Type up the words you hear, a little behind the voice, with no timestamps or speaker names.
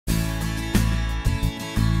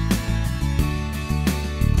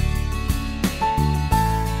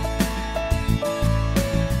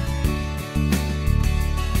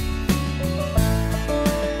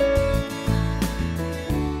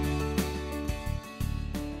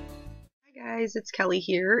guys, it's Kelly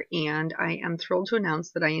here, and I am thrilled to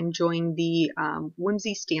announce that I am joining the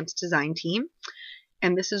Whimsy Stamps design team.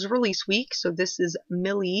 And this is release week, so this is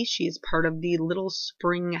Millie. She is part of the Little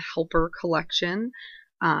Spring Helper collection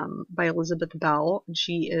by Elizabeth Bell.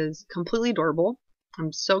 She is completely adorable.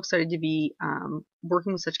 I'm so excited to be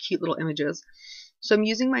working with such cute little images. So I'm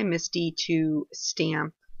using my Misty to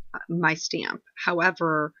stamp my stamp.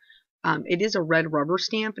 However, it is a red rubber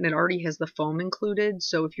stamp and it already has the foam included.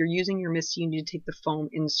 So if you're using your Misty, you need to take the foam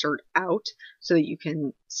insert out so that you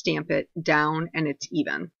can stamp it down and it's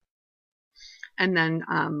even. And then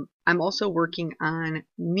I'm also working on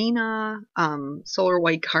Nina Solar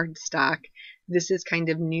White cardstock. This is kind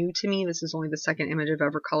of new to me. This is only the second image I've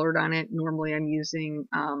ever colored on it. Normally I'm using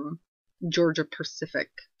Georgia Pacific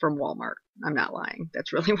from Walmart. I'm not lying.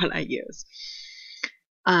 That's really what I use.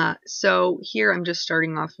 So here I'm just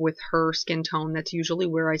starting off with her skin tone. That's usually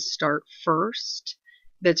where I start first.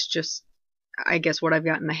 That's just, I guess, what I've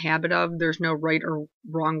gotten the habit of. There's no right or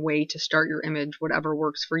wrong way to start your image, whatever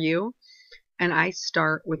works for you. And I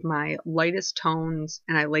start with my lightest tones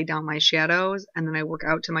and I lay down my shadows and then I work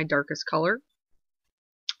out to my darkest color.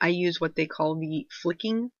 I use what they call the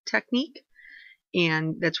flicking technique.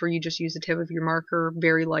 And that's where you just use the tip of your marker,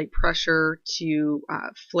 very light pressure to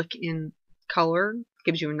flick in color.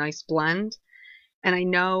 Gives you a nice blend. And I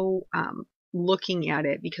know looking at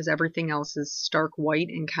it, because everything else is stark white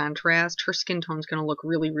in contrast, her skin tone is going to look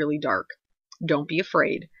really, really dark. Don't be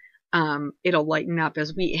afraid. It'll lighten up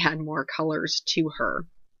as we add more colors to her.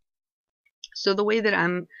 So the way that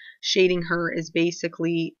I'm shading her is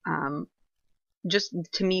basically just,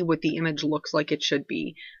 to me, what the image looks like it should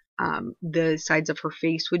be. The sides of her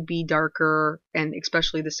face would be darker, and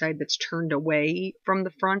especially the side that's turned away from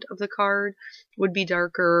the front of the card would be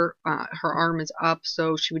darker. Her arm is up,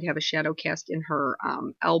 so she would have a shadow cast in her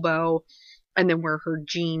elbow, and then where her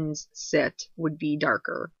jeans sit would be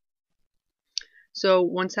darker. So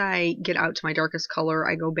once I get out to my darkest color,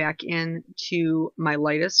 I go back in to my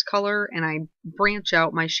lightest color, and I branch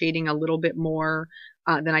out my shading a little bit more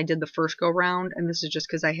than I did the first go round, and this is just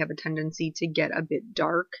because I have a tendency to get a bit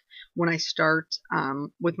dark when I start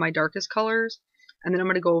with my darkest colors. And then I'm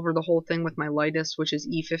going to go over the whole thing with my lightest, which is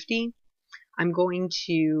E50. I'm going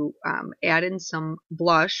to add in some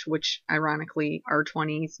blush, which ironically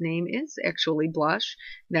R20's name is actually blush.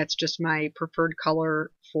 That's just my preferred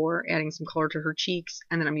color for adding some color to her cheeks,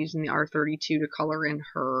 and then I'm using the R32 to color in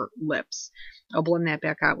her lips. I'll blend that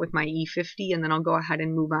back out with my E50, and then I'll go ahead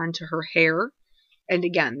and move on to her hair. And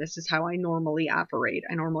again, this is how I normally operate.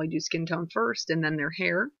 I normally do skin tone first and then their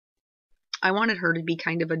hair. I wanted her to be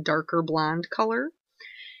kind of a darker blonde color.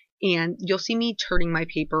 And you'll see me turning my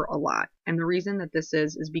paper a lot. And the reason that this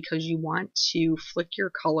is because you want to flick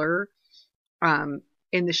your color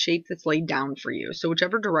in the shape that's laid down for you. So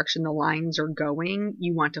whichever direction the lines are going,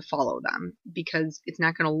 you want to follow them, because it's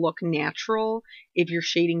not going to look natural if your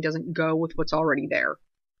shading doesn't go with what's already there.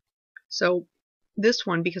 So this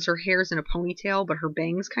one, because her hair's in a ponytail but her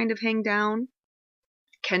bangs kind of hang down,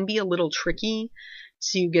 can be a little tricky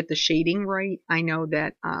to get the shading right. I know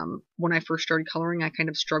that when I first started coloring, I kind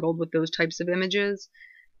of struggled with those types of images.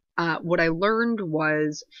 What I learned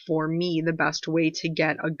was, for me, the best way to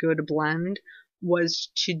get a good blend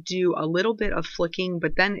was to do a little bit of flicking,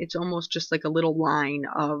 but then it's almost just like a little line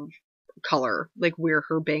of color, like where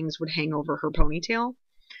her bangs would hang over her ponytail.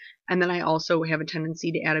 And then I also have a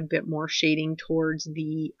tendency to add a bit more shading towards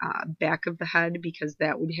the back of the head, because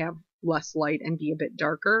that would have less light and be a bit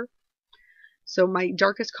darker. So my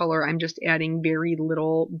darkest color, I'm just adding very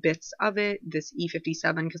little bits of it, this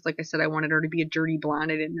E57, because like I said, I wanted her to be a dirty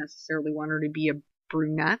blonde. I didn't necessarily want her to be a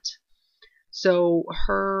brunette. So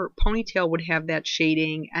her ponytail would have that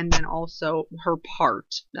shading, and then also her part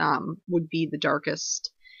would be the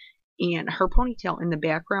darkest. And her ponytail in the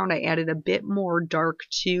background, I added a bit more dark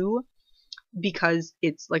too, because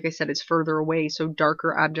it's, like I said, it's further away, so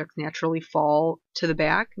darker objects naturally fall to the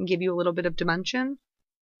back and give you a little bit of dimension.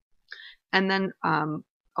 And then I'm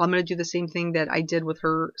going to do the same thing that I did with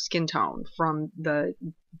her skin tone, from the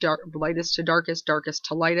lightest to darkest, darkest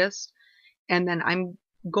to lightest. And then I'm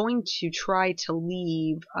going to try to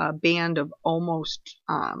leave a band of almost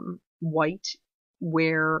white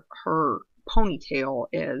where her ponytail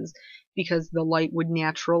is, because the light would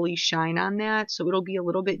naturally shine on that. So it'll be a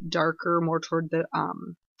little bit darker, more toward the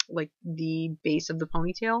like the base of the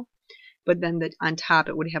ponytail, but then on top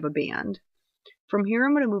it would have a band. From here,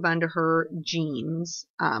 I'm going to move on to her jeans.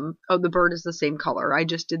 Oh, the bird is the same color. I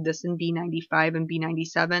just did this in B95 and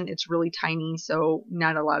B97. It's really tiny, so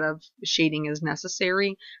not a lot of shading is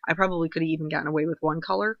necessary. I probably could have even gotten away with one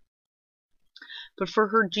color. But for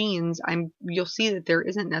her jeans, you'll see that there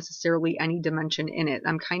isn't necessarily any dimension in it.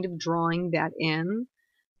 I'm kind of drawing that in.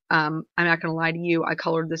 I'm not going to lie to you, I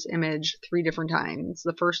colored this image 3 different times.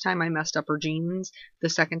 The first time I messed up her jeans. The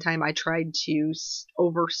second time I tried to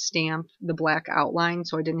over stamp the black outline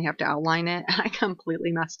so I didn't have to outline it. And I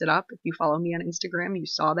completely messed it up. If you follow me on Instagram, you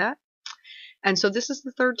saw that. And so this is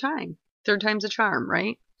the third time. Third time's a charm,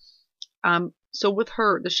 right? So with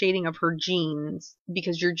her, the shading of her jeans,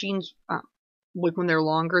 because your jeans, like when they're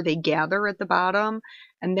longer, they gather at the bottom,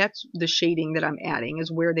 and that's the shading that I'm adding, is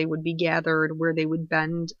where they would be gathered, where they would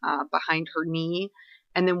bend behind her knee,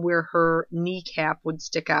 and then where her kneecap would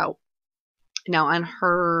stick out. Now on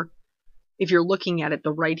her, if you're looking at it,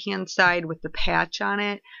 the right-hand side with the patch on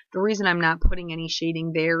it, the reason I'm not putting any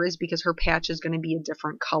shading there is because her patch is going to be a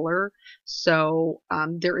different color, so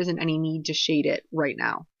there isn't any need to shade it right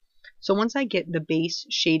now. So once I get the base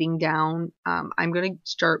shading down, I'm going to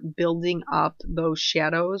start building up those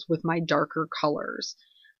shadows with my darker colors.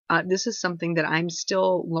 This is something that I'm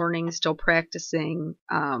still learning, still practicing.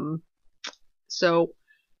 So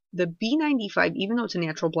the B95, even though it's a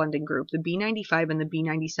natural blending group, the B95 and the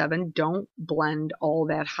B97 don't blend all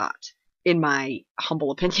that hot, in my humble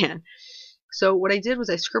opinion. So what I did was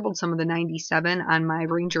I scribbled some of the 97 on my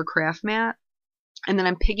Ranger craft mat, and then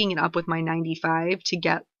I'm picking it up with my 95 to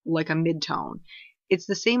get like a mid-tone. It's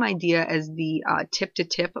the same idea as the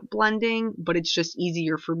tip-to-tip blending, but it's just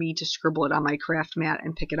easier for me to scribble it on my craft mat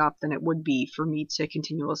and pick it up than it would be for me to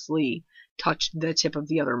continuously touch the tip of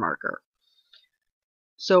the other marker.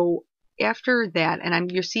 So after that,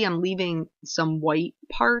 and you see I'm leaving some white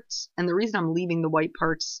parts, and the reason I'm leaving the white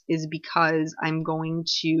parts is because I'm going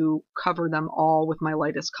to cover them all with my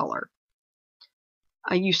lightest color.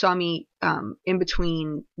 You saw me in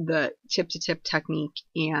between the tip-to-tip technique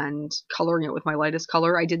and coloring it with my lightest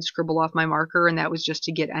color. I did scribble off my marker, and that was just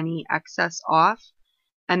to get any excess off.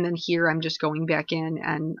 And then here I'm just going back in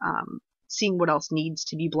and seeing what else needs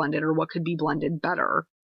to be blended or what could be blended better.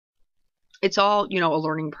 It's all, a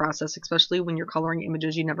learning process, especially when you're coloring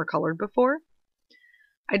images you never colored before.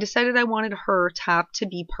 I decided I wanted her top to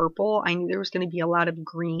be purple. I knew there was going to be a lot of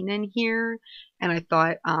green in here, and I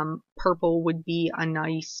thought purple would be a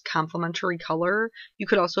nice complementary color. You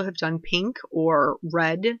could also have done pink or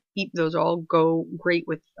red. Those all go great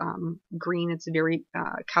with green. It's a very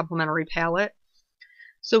complementary palette.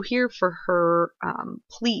 So here for her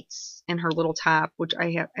pleats and her little top, which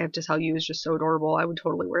I have to tell you is just so adorable. I would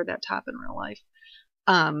totally wear that top in real life.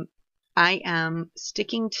 I am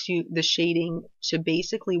sticking to the shading to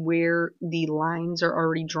basically where the lines are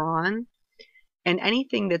already drawn, and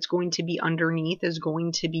anything that's going to be underneath is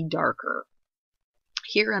going to be darker.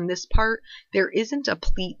 Here on this part, there isn't a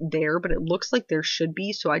pleat there, but it looks like there should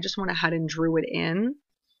be, so I just went ahead and drew it in.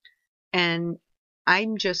 And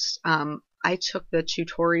I'm just, I took the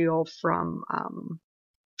tutorial from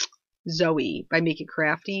Zoe by Make It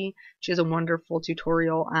Crafty. She has a wonderful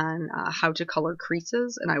tutorial on how to color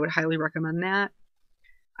creases, and I would highly recommend that.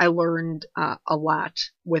 I learned a lot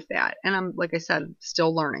with that, and I'm, like I said,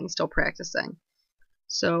 still learning, still practicing.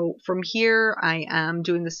 So from here, I am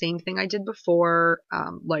doing the same thing I did before,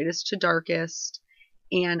 lightest to darkest,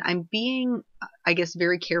 and I'm being, I guess,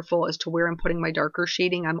 very careful as to where I'm putting my darker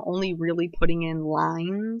shading. I'm only really putting in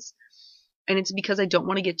lines, and it's because I don't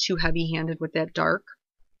want to get too heavy-handed with that dark.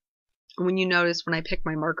 When you notice when I picked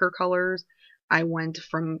my marker colors, I went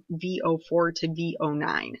from V04 to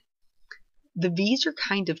V09. The V's are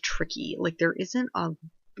kind of tricky. Like, there isn't a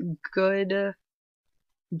good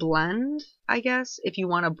blend, I guess, if you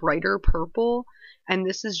want a brighter purple. And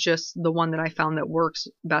this is just the one that I found that works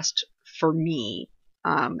best for me.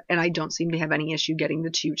 And I don't seem to have any issue getting the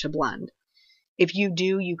two to blend. If you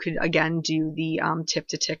do, you could, again, do the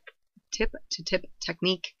tip-to-tip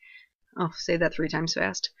technique. Oh, say that 3 times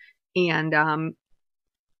fast. And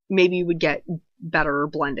maybe you would get better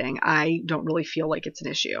blending. I don't really feel like it's an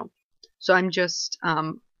issue. So I'm just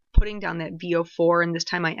putting down that V04, and this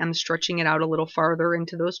time I am stretching it out a little farther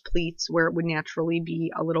into those pleats where it would naturally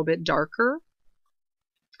be a little bit darker.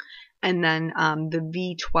 And then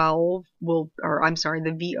the V12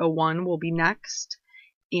 the V01 will be next.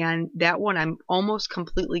 And that one I'm almost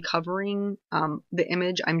completely covering the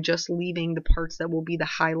image. I'm just leaving the parts that will be the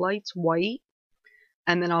highlights white.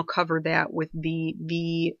 And then I'll cover that with the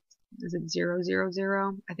V, is it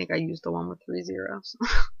 000? I think I used the one with 3 zeros.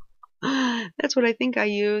 That's what I think I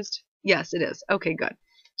used. Yes, it is. Okay, good.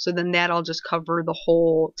 So then that I'll just cover the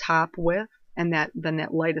whole top with, and then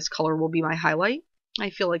that lightest color will be my highlight. I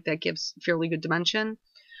feel like that gives fairly good dimension.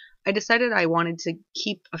 I decided I wanted to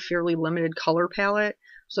keep a fairly limited color palette,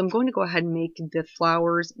 so I'm going to go ahead and make the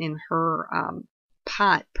flowers in her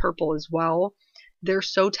pot purple as well. they're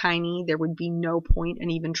so tiny, there would be no point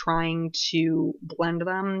in even trying to blend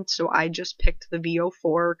them. So I just picked the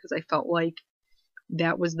VO4 because I felt like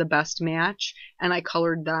that was the best match, and I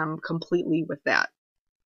colored them completely with that.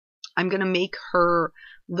 I'm going to make her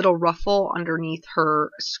little ruffle underneath her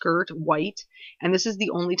skirt white, and this is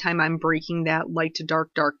the only time I'm breaking that light to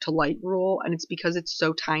dark, dark to light rule, and it's because it's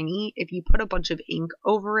so tiny. If you put a bunch of ink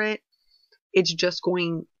over it, it's just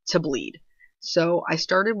going to bleed. So I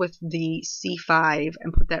started with the C5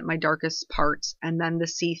 and put that in my darkest parts, and then the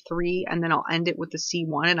C3, and then I'll end it with the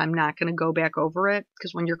C1, and I'm not going to go back over it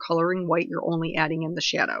because when you're coloring white, you're only adding in the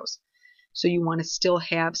shadows. So you want to still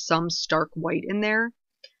have some stark white in there.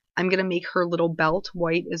 I'm going to make her little belt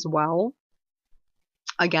white as well.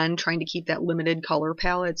 Again, trying to keep that limited color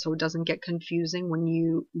palette so it doesn't get confusing when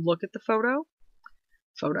you look at the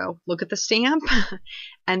look at the stamp.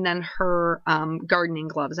 And then her gardening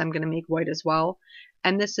gloves I'm going to make white as well.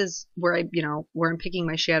 And this is where where I'm picking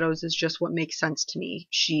my shadows is just what makes sense to me.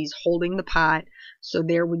 She's holding the pot, so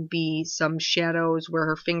there would be some shadows where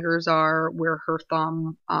her fingers are, where her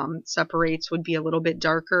thumb separates would be a little bit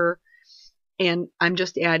darker. And I'm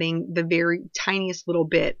just adding the very tiniest little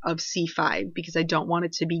bit of C5 because I don't want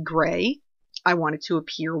it to be gray. I want it to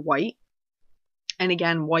appear white. And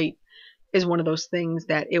again, white is one of those things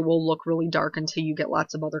that it will look really dark until you get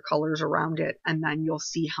lots of other colors around it, and then you'll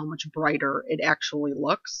see how much brighter it actually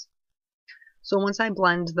looks. So once I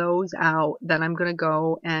blend those out, then I'm going to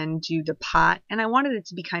go and do the pot, and I wanted it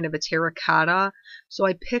to be kind of a terracotta, so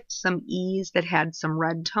I picked some E's that had some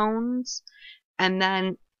red tones, and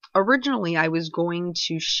then originally I was going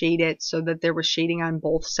to shade it so that there was shading on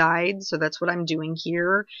both sides, so that's what I'm doing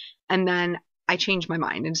here, and then I changed my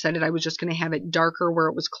mind and decided I was just going to have it darker where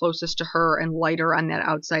it was closest to her and lighter on that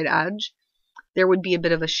outside edge. There would be a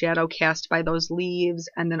bit of a shadow cast by those leaves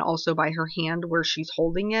and then also by her hand where she's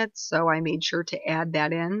holding it, so I made sure to add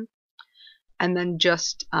that in. And then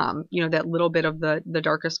just, that little bit of the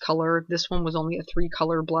darkest color. This one was only a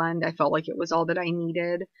 3-color blend. I felt like it was all that I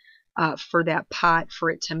needed for that pot for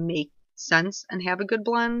it to make sense and have a good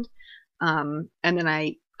blend. And then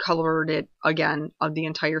I colored it again of the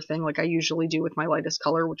entire thing like I usually do with my lightest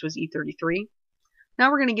color, which was E33. Now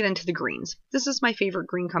we're going to get into the greens. This is my favorite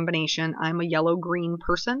green combination. I'm a yellow-green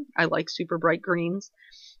person. I like super bright greens.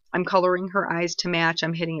 I'm coloring her eyes to match.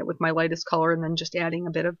 I'm hitting it with my lightest color and then just adding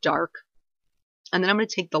a bit of dark. And then I'm going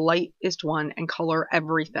to take the lightest one and color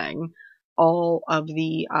everything, all of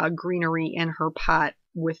the greenery in her pot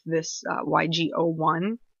with this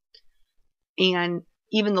YG01. And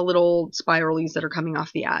even the little spiralies that are coming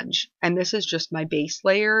off the edge. And this is just my base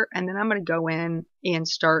layer. And then I'm going to go in and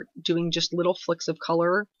start doing just little flicks of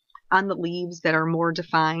color on the leaves that are more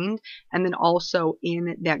defined. And then also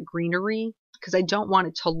in that greenery, because I don't want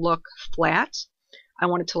it to look flat. I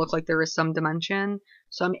want it to look like there is some dimension.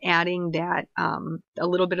 So I'm adding that, a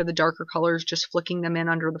little bit of the darker colors, just flicking them in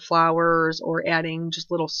under the flowers or adding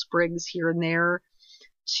just little sprigs here and there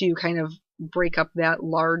to kind of break up that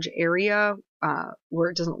large area where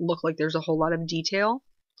it doesn't look like there's a whole lot of detail.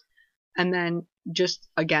 And then just,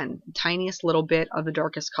 again, tiniest little bit of the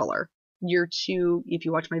darkest color. If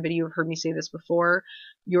you watch my video, you've heard me say this before,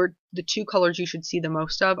 the 2 colors you should see the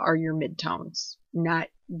most of are your midtones, not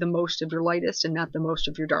the most of your lightest and not the most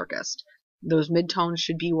of your darkest. Those midtones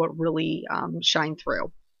should be what really shine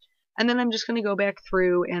through. And then I'm just going to go back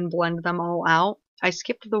through and blend them all out. I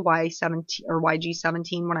skipped the Y17 or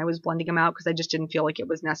YG17 when I was blending them out because I just didn't feel like it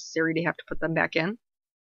was necessary to have to put them back in.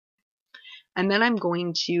 And then I'm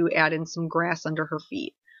going to add in some grass under her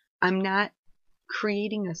feet. I'm not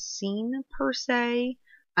creating a scene per se.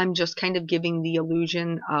 I'm just kind of giving the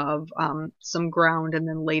illusion of some ground and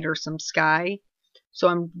then later some sky. So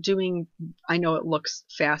I know it looks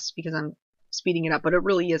fast because I'm speeding it up, but it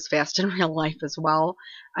really is fast in real life as well.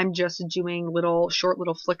 I'm just doing short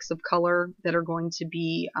little flicks of color that are going to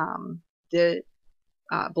be the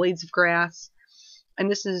blades of grass.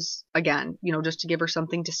 And this is, again, just to give her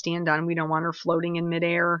something to stand on. We don't want her floating in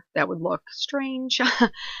midair. That would look strange.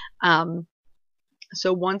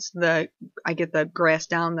 So once I get the grass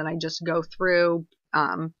down, then I just go through.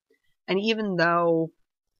 And even though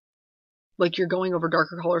like you're going over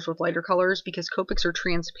darker colors with lighter colors, because Copics are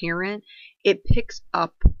transparent, it picks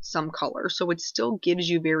up some color, so it still gives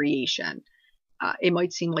you variation. It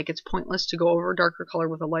might seem like it's pointless to go over a darker color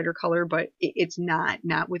with a lighter color, but it's not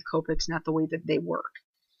with Copics, not the way that they work.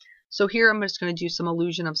 So here I'm just going to do some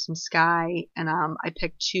illusion of some sky, and I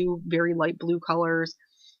picked 2 very light blue colors.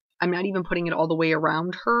 I'm not even putting it all the way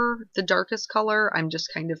around her, the darkest color. I'm just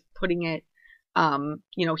kind of putting it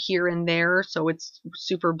here and there, so it's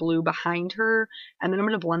super blue behind her. And then I'm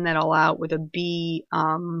going to blend that all out with a B,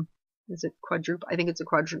 Is it quadruple? I think it's a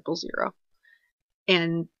quadruple zero.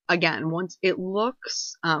 And again, once it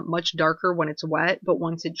looks much darker when it's wet, but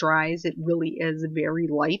once it dries, it really is very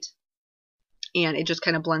light. And it just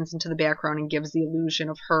kind of blends into the background and gives the illusion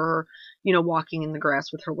of her, you know, walking in the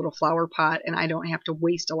grass with her little flower pot. And I don't have to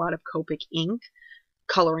waste a lot of Copic ink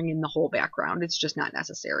coloring in the whole background. It's just not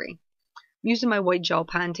necessary. I'm using my white gel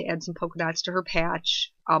pen to add some polka dots to her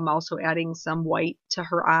patch. I'm also adding some white to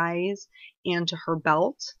her eyes and to her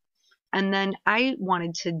belt. And then I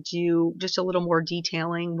wanted to do just a little more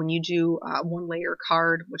detailing when you do one layer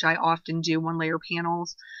card, which I often do, one layer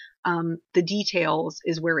panels. The details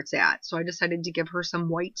is where it's at. So I decided to give her some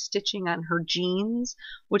white stitching on her jeans,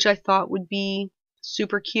 which I thought would be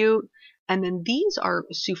super cute. And then these are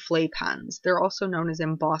souffle pens. They're also known as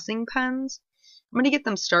embossing pens. I'm going to get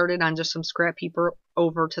them started on just some scrap paper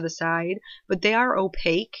over to the side, but they are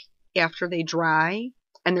opaque after they dry,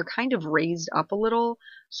 and they're kind of raised up a little.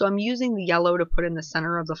 So I'm using the yellow to put in the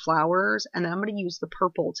center of the flowers, and then I'm going to use the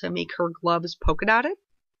purple to make her gloves polka dotted,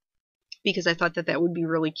 because I thought that that would be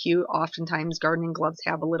really cute. Oftentimes gardening gloves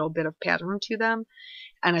have a little bit of pattern to them,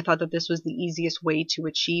 and I thought that this was the easiest way to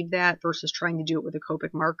achieve that versus trying to do it with a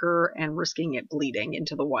Copic marker and risking it bleeding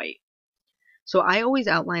into the white. So I always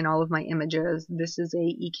outline all of my images. This is a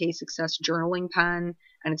EK Success journaling pen,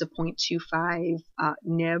 and it's a 0.25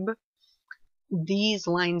 nib. These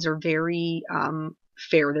lines are very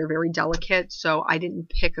fair. They're very delicate, so I didn't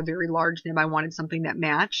pick a very large nib. I wanted something that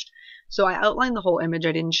matched. So I outlined the whole image.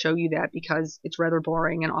 I didn't show you that because it's rather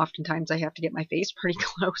boring, and oftentimes I have to get my face pretty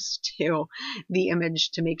close to the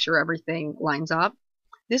image to make sure everything lines up.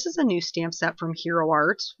 This is a new stamp set from Hero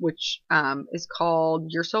Art, which is called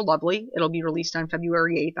You're So Lovely. It'll be released on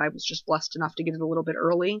February 8th. I was just blessed enough to get it a little bit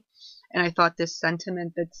early. And I thought this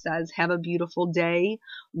sentiment that says, have a beautiful day,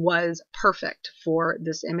 was perfect for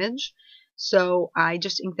this image. So I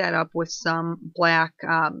just inked that up with some black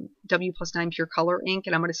W+9 pure color ink,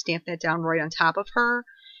 and I'm going to stamp that down right on top of her.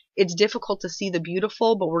 It's difficult to see the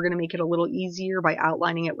beautiful, but we're going to make it a little easier by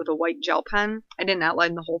outlining it with a white gel pen. I didn't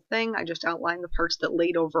outline the whole thing. I just outlined the parts that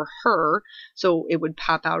laid over her so it would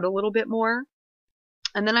pop out a little bit more.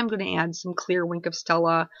 And then I'm going to add some clear Wink of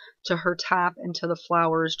Stella to her top and to the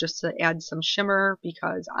flowers just to add some shimmer,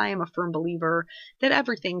 because I am a firm believer that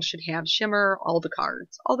everything should have shimmer. All the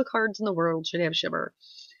cards in the world should have shimmer.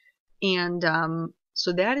 And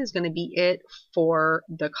so that is going to be it for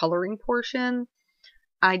the coloring portion.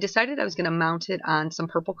 I decided I was going to mount it on some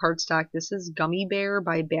purple cardstock. This is Gummy Bear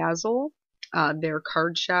by Basil, their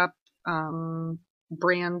card shop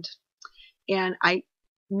brand. And I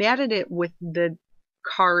matted it with the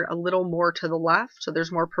card a little more to the left, so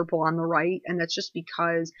there's more purple on the right, and that's just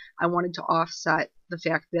because I wanted to offset the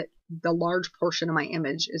fact that the large portion of my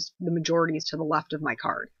image is the majority is to the left of my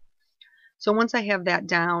card. So once I have that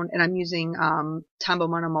down, and I'm using Tombow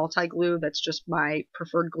Mono multi glue, that's just my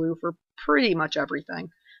preferred glue for pretty much everything.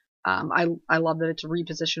 I love that it's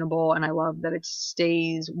repositionable, and I love that it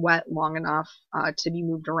stays wet long enough to be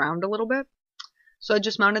moved around a little bit. So I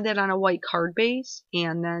just mounted that on a white card base,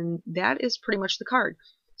 and then that is pretty much the card.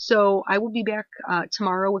 So I will be back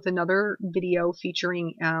tomorrow with another video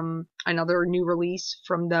featuring another new release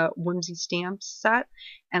from the Whimsy Stamps set,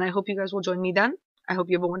 and I hope you guys will join me then. I hope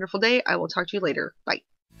you have a wonderful day. I will talk to you later. Bye.